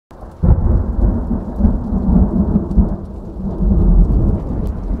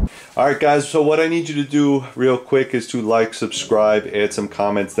Alright guys, so what I need you to do real quick is to like, subscribe, add some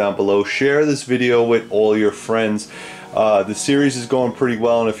comments down below, share this video with all your friends. The series is going pretty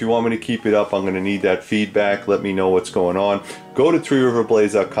well, and if you want me to keep it up, I'm going to need that feedback. Let me know what's going on. Go to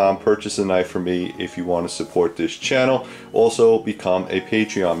ThreeRiverBlades.com, purchase a knife for me if you want to support this channel. Also, become a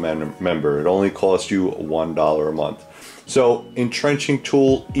Patreon member. It only costs you $1 a month. So, entrenching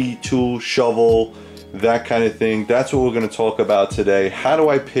tool, e-tool, shovel, that kind of thing. That's what we're going to talk about today. How do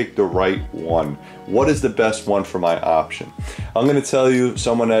I pick the right one? What is the best one for my option? I'm going to tell you,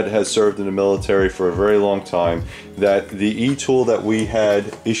 someone that has served in the military for a very long time, that the e-tool that we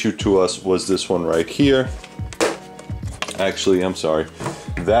had issued to us was this one right here. Actually, I'm sorry.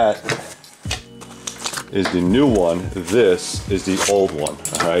 That is the new one. This is the old one.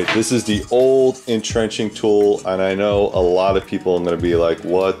 All right, this is the old entrenching tool, and I know a lot of people are going to be like,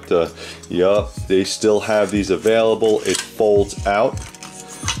 what the, yup, they still have these available. It folds out.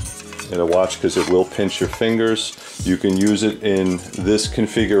 You know, watch, because it will pinch your fingers. You can use it in this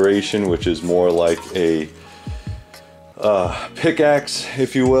configuration, which is more like a pickaxe,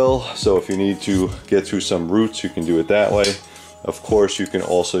 if you will. So if you need to get through some roots, you can do it that way. Of course, you can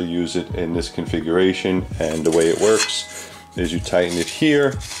also use it in this configuration, and the way it works is you tighten it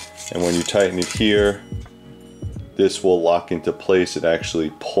here, and when you tighten it here, this will lock into place. It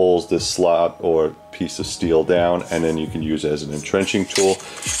actually pulls this slot or piece of steel down, and then you can use it as an entrenching tool.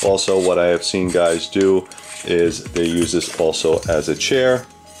 Also, what I have seen guys do is they use this also as a chair.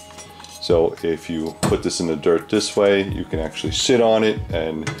 So if you put this in the dirt this way, you can actually sit on it,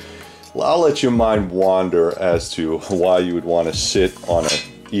 and I'll let your mind wander as to why you would want to sit on an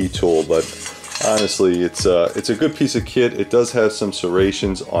e-tool, but honestly, it's a good piece of kit. It does have some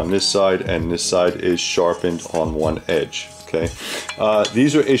serrations on this side, and this side is sharpened on one edge. Okay,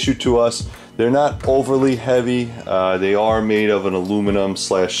 these are issued to us. They're not overly heavy. They are made of an aluminum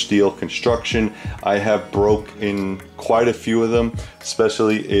 / steel construction. I have broke in quite a few of them,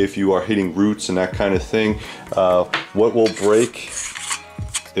 especially if you are hitting roots and that kind of thing. What will break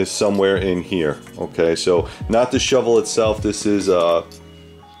is somewhere in here. Okay, so not the shovel itself. This is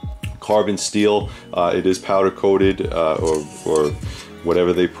carbon steel. It is powder coated or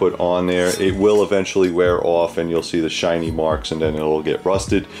whatever they put on there. It will eventually wear off, and you'll see the shiny marks, and then it'll get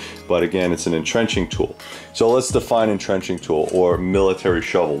rusted. But again, it's an entrenching tool. So let's define entrenching tool or military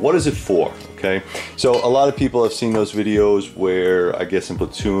shovel. What is it for? Okay, so a lot of people have seen those videos where, I guess in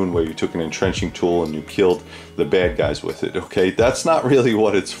Platoon, where you took an entrenching tool and you killed the bad guys with it. Okay, that's not really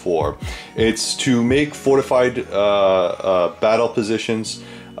what it's for. It's to make fortified battle positions.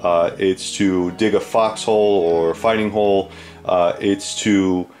 It's to dig a foxhole or a fighting hole. It's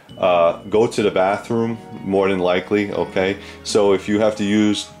to go to the bathroom, more than likely. Okay, so if you have to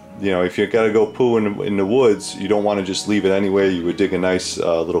use, you know, if you gotta go poo in the woods, you don't want to just leave it anywhere. You would dig a nice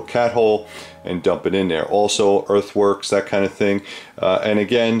little cat hole and dump it in there. Also, earthworks, that kind of thing. And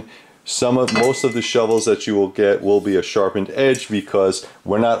again, most of the shovels that you will get will be a sharpened edge, because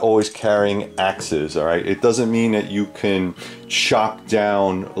we're not always carrying axes. All right, it doesn't mean that you can chop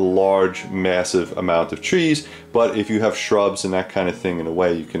down a large, massive amount of trees, but if you have shrubs and that kind of thing in a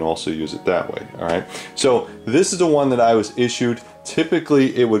way, you can also use it that way. All right, so this is the one that I was issued.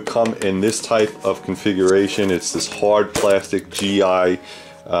 Typically, it would come in this type of configuration. It's this hard plastic GI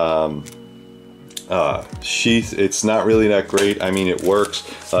sheath. It's not really that great. I mean, it works.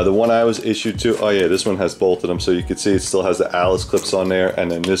 The one I was issued to, oh yeah, this one has both of them, so you can see it still has the Alice clips on there, and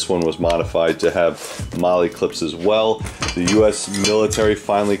then this one was modified to have Molly clips as well. The US military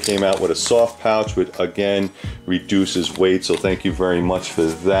finally came out with a soft pouch, which again reduces weight, so thank you very much for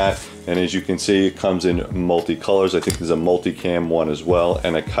that. And as you can see, it comes in multi-colors. I think there's a multicam one as well,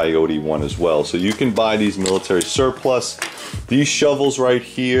 and a coyote one as well. So you can buy these military surplus. These shovels right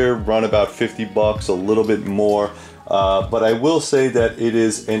here run about 50 bucks, a little bit more. But I will say that it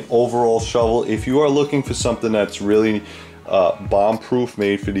is an overall shovel. If you are looking for something that's really bomb-proof,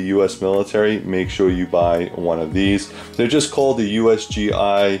 made for the US military, make sure you buy one of these. They're just called the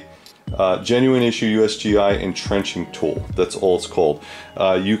USGI genuine issue USGI entrenching tool. That's all it's called.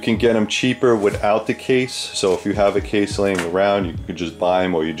 You can get them cheaper without the case. So if you have a case laying around, you could just buy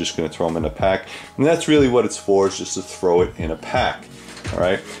them, or you're just going to throw them in a pack. And that's really what it's for, is just to throw it in a pack. All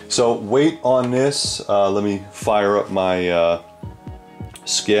right. So weight on this. Let me fire up my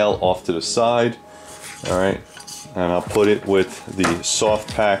scale off to the side. All right. And I'll put it with the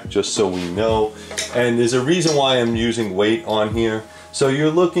soft pack just so we know. And there's a reason why I'm using weight on here. So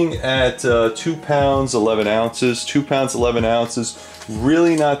you're looking at 2 pounds 11 ounces. 2 pounds 11 ounces,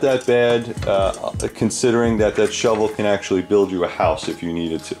 really not that bad, considering that that shovel can actually build you a house if you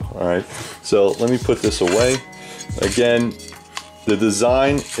needed to. All right, so let me put this away. Again, The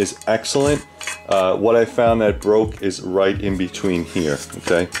design is excellent. What I found that broke is right in between here,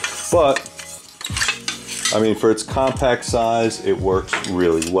 okay? But, I mean, for its compact size, it works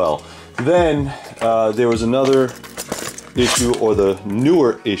really well. Then, there was another issue, or the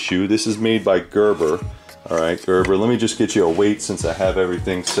newer issue. This is made by Gerber. All right, Gerber, let me just get you a weight since I have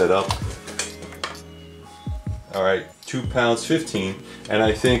everything set up. All right, 2 pounds 15, and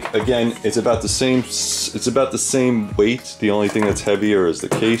I think again it's about the same. It's about the same weight. The only thing that's heavier is the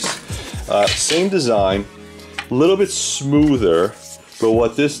case. Same design, a little bit smoother, but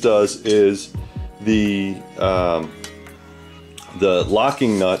what this does is the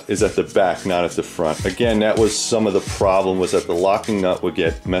locking nut is at the back, not at the front. Again, that was some of the problem, was that the locking nut would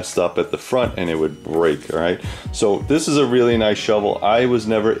get messed up at the front and it would break. All right, so this is a really nice shovel. I was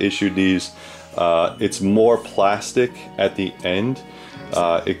never issued these. It's more plastic at the end.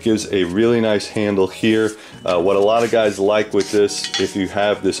 It gives a really nice handle here. What a lot of guys like with this, if you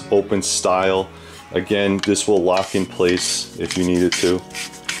have this open style, again, this will lock in place if you need it to,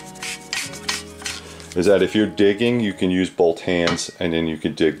 is that if you're digging, you can use both hands and then you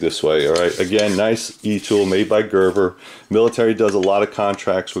can dig this way. All right, again, nice e-tool made by Gerber. Military does a lot of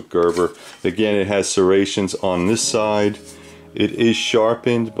contracts with Gerber. Again, it has serrations on this side. It is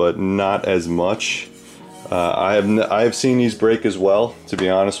sharpened, but not as much. I have seen these break as well, to be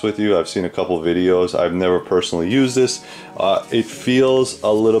honest with you. I've seen a couple of videos. I've never personally used this. It feels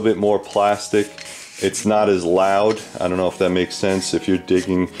a little bit more plastic. It's not as loud. I don't know if that makes sense. If you're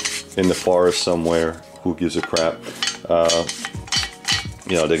digging in the forest somewhere, who gives a crap?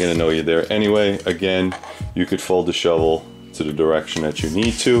 You know, they're gonna know you're there anyway. Again, you could fold the shovel to the direction that you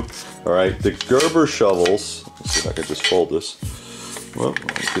need to. All right, the Gerber shovels, let's see if I can just fold this. Well,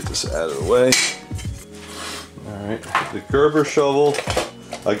 let me get this out of the way. All right, the Gerber shovel,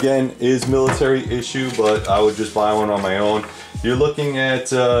 again, is military issue, but I would just buy one on my own. You're looking at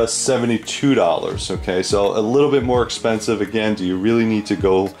 $72, okay? So a little bit more expensive. Again, do you really need to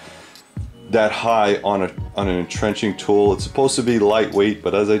go that high on an entrenching tool? It's supposed to be lightweight,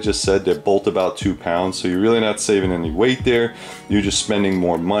 but as I just said, they're both about 2 pounds, so you're really not saving any weight there. You're just spending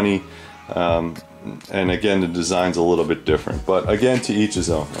more money. And again, the design's a little bit different, but again, to each his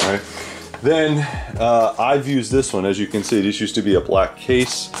own, all right? Then I've used this one. As you can see, this used to be a black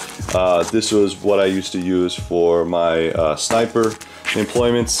case. This was what I used to use for my sniper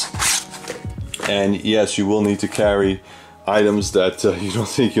employments. And yes, you will need to carry items that you don't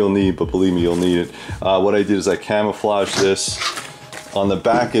think you'll need, but believe me, you'll need it. What I did is I camouflaged this. On the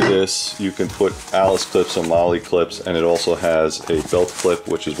back of this, you can put Alice clips or Molly clips, and it also has a belt clip,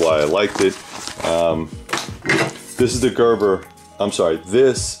 which is why I liked it. This is the Gerber. I'm sorry,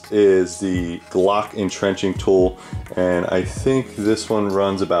 this is the Glock entrenching tool, and I think this one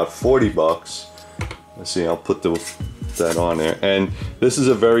runs about 40 bucks. Let's see, I'll put that on there. And this is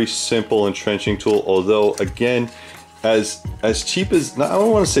a very simple entrenching tool, although again, as cheap as, I don't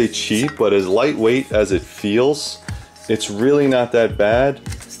want to say cheap, but as lightweight as it feels, it's really not that bad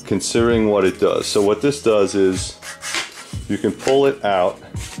considering what it does. So what this does is you can pull it out.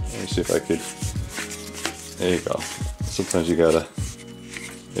 Let me see if I could, there you go. Sometimes you gotta,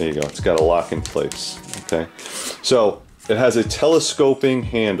 there you go, it's got to lock in place, okay? So it has a telescoping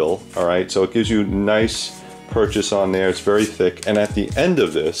handle, all right? So it gives you nice purchase on there. It's very thick. And at the end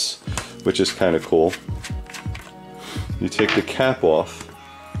of this, which is kind of cool, you take the cap off,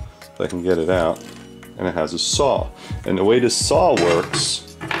 if I can get it out, and it has a saw. And the way the saw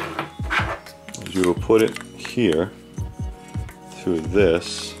works is you will put it here through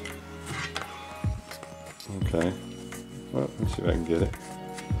this, okay? Well, let's see if I can get it.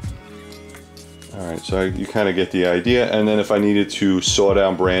 All right, so you kind of get the idea. And then if I needed to saw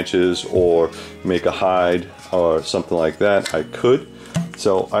down branches or make a hide or something like that, I could.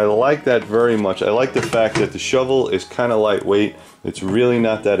 So I like that very much. I like the fact that the shovel is kind of lightweight. It's really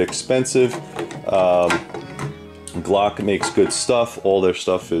not that expensive. Glock makes good stuff. All their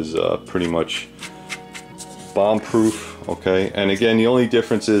stuff is pretty much bomb-proof, okay? And again, the only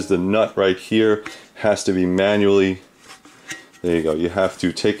difference is the nut right here has to be manually. There you go. You have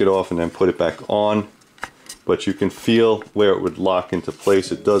to take it off and then put it back on, but you can feel where it would lock into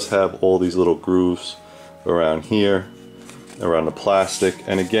place. It does have all these little grooves around here, around the plastic,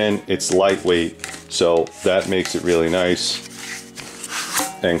 and again, it's lightweight, so that makes it really nice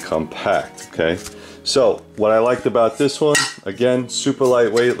and compact, okay? So what I liked about this one, again, super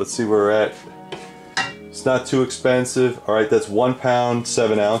lightweight. Let's see where we're at. It's not too expensive. All right, that's 1 pound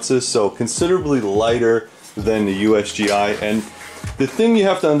 7 ounces, so considerably lighter than the USGI. And the thing you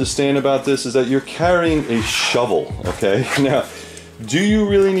have to understand about this is that you're carrying a shovel, okay? Now, Do you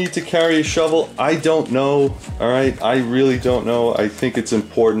really need to carry a shovel? I don't know. All right, I really don't know. I think it's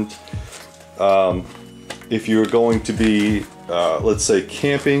important if you're going to be, let's say,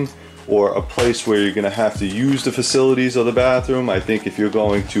 camping or a place where you're going to have to use the facilities of the bathroom. I think if you're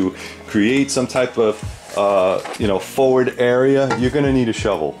going to create some type of forward area, you're going to need a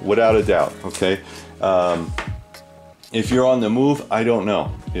shovel, without a doubt. Okay. If you're on the move, I don't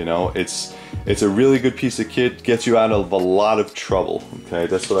know. It's a really good piece of kit, gets you out of a lot of trouble. Okay,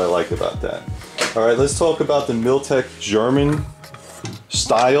 that's what I like about that. All right, let's talk about the Milltec German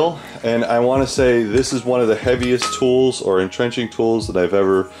style. And I want to say this is one of the heaviest tools or entrenching tools that I've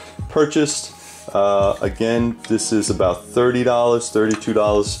ever purchased. Again, this is about $30,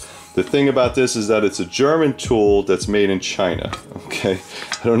 $32. The thing about this is that it's a German tool that's made in China. Okay,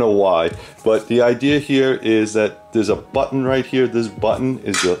 I don't know why, but the idea here is that there's a button right here. This button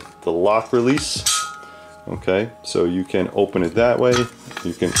is the lock release. Okay, so you can open it that way.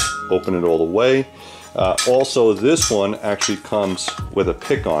 You can open it all the way. Also, this one actually comes with a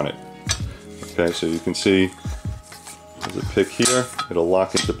pick on it. Okay, so you can see there's a pick here. It'll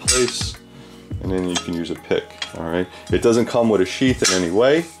lock into place, and then you can use a pick. All right, it doesn't come with a sheath in any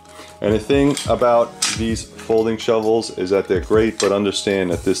way. And the thing about these folding shovels is that they're great, but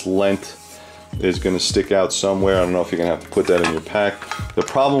understand that this length is going to stick out somewhere. I don't know if you're going to have to put that in your pack. The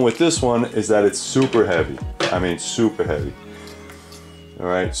problem with this one is that it's super heavy. I mean, super heavy. All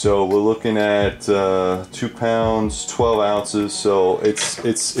right, so we're looking at 2 pounds, 12 ounces. So it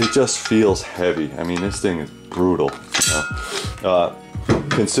just feels heavy. I mean, this thing is brutal.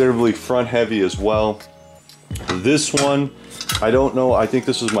 Considerably front heavy as well. This one, I don't know. I think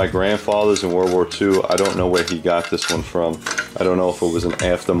this was my grandfather's in World War II. I don't know where he got this one from. I don't know if it was an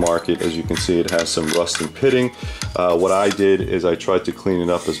aftermarket. As you can see, it has some rust and pitting. What I did is I tried to clean it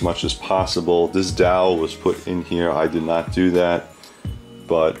up as much as possible. This dowel was put in here. I did not do that,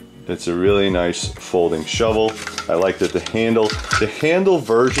 but it's a really nice folding shovel. I like that the handle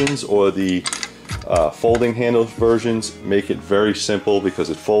versions or the folding handle versions make it very simple because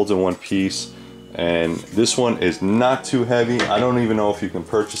it folds in one piece. And this one is not too heavy. I don't even know if you can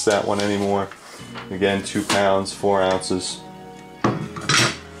purchase that one anymore. Again, 2 pounds, 4 ounces.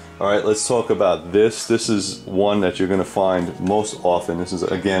 All right, let's talk about this. This is one that you're gonna find most often. This is,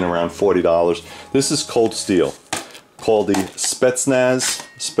 again, around $40. This is cold steel, called the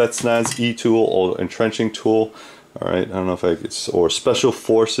Spetsnaz E-tool or entrenching tool. All right, I don't know if or Special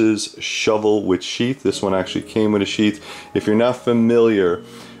Forces shovel with sheath. This one actually came with a sheath. If you're not familiar,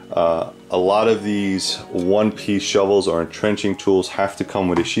 a lot of these one-piece shovels or entrenching tools have to come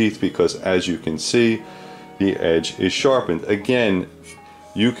with a sheath because, as you can see, the edge is sharpened. Again,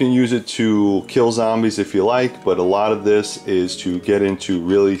 you can use it to kill zombies if you like, but a lot of this is to get into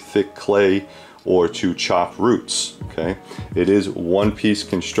really thick clay or to chop roots. Okay, it is one-piece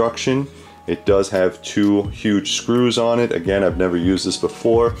construction. It does have 2 huge screws on it. Again, I've never used this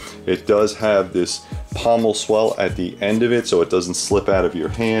before. It does have this pommel swell at the end of it so it doesn't slip out of your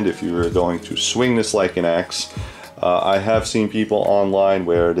hand if you were going to swing this like an axe. I have seen people online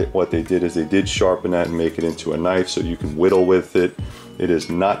where what they did is they did sharpen that and make it into a knife so you can whittle with it. It is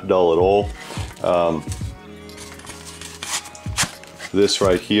not dull at all. This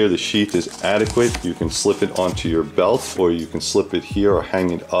right here, the sheath is adequate. You can slip it onto your belt or you can slip it here or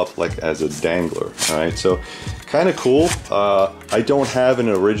hang it up like as a dangler. All right, so kind of cool. I don't have an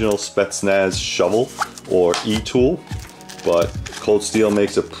original Spetsnaz shovel or E-tool, but Cold Steel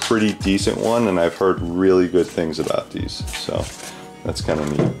makes a pretty decent one and I've heard really good things about these. So that's kind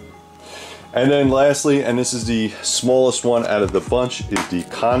of neat. And then lastly, and this is the smallest one out of the bunch, is the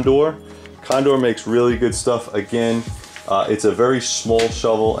Condor. Condor makes really good stuff. Again, it's a very small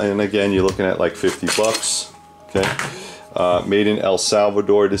shovel, and again, you're looking at like 50 bucks. Okay, made in El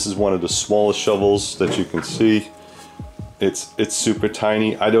Salvador. This is one of the smallest shovels that you can see. It's super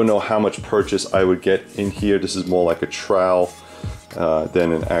tiny. I don't know how much purchase I would get in here. This is more like a trowel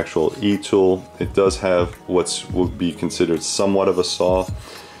than an actual E-tool. It does have what would be considered somewhat of a saw.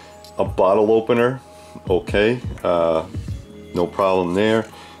 A bottle opener, okay, no problem there.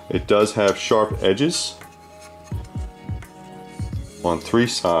 It does have sharp edges on 3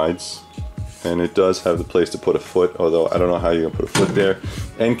 sides, and it does have the place to put a foot, although I don't know how you're gonna put a foot there.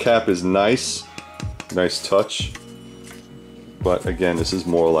 End cap is nice touch, but again, this is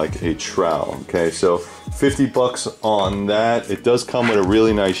more like a trowel. Okay, so 50 bucks on that. It does come with a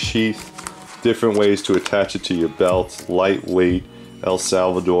really nice sheath, different ways to attach it to your belt, lightweight, El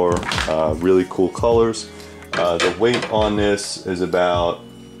Salvador, really cool colors. The weight on this is about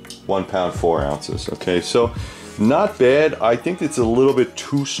 1 pound 4 ounces. Okay, so not bad. I think it's a little bit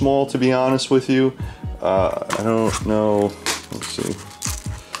too small, to be honest with you. I don't know. Let's see.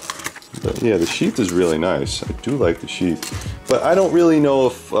 But yeah, the sheath is really nice. I do like the sheath. But I don't really know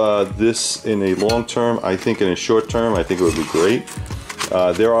if this in a long term, I think in a short term, I think it would be great.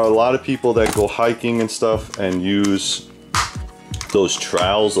 There are a lot of people that go hiking and stuff and use those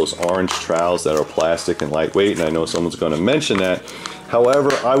trowels, those orange trowels that are plastic and lightweight, and I know someone's going to mention that.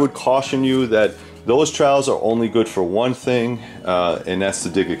 However, I would caution you that those trowels are only good for one thing, and that's to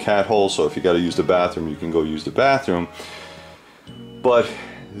dig a cat hole. So if you got to use the bathroom, you can go use the bathroom. But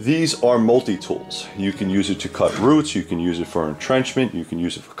these are multi-tools. You can use it to cut roots, you can use it for entrenchment, you can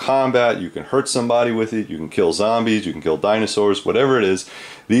use it for combat, you can hurt somebody with it, you can kill zombies, you can kill dinosaurs, whatever it is.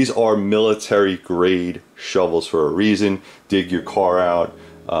 These are military grade shovels for a reason. Dig your car out,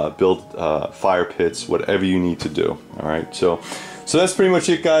 build fire pits, whatever you need to do. All right, so that's pretty much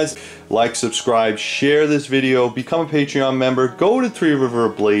it, guys. Like, subscribe, share this video, become a Patreon member, go to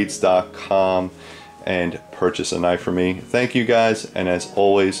threeriverblades.com and purchase a knife for me. Thank you guys, and as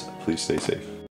always, please stay safe.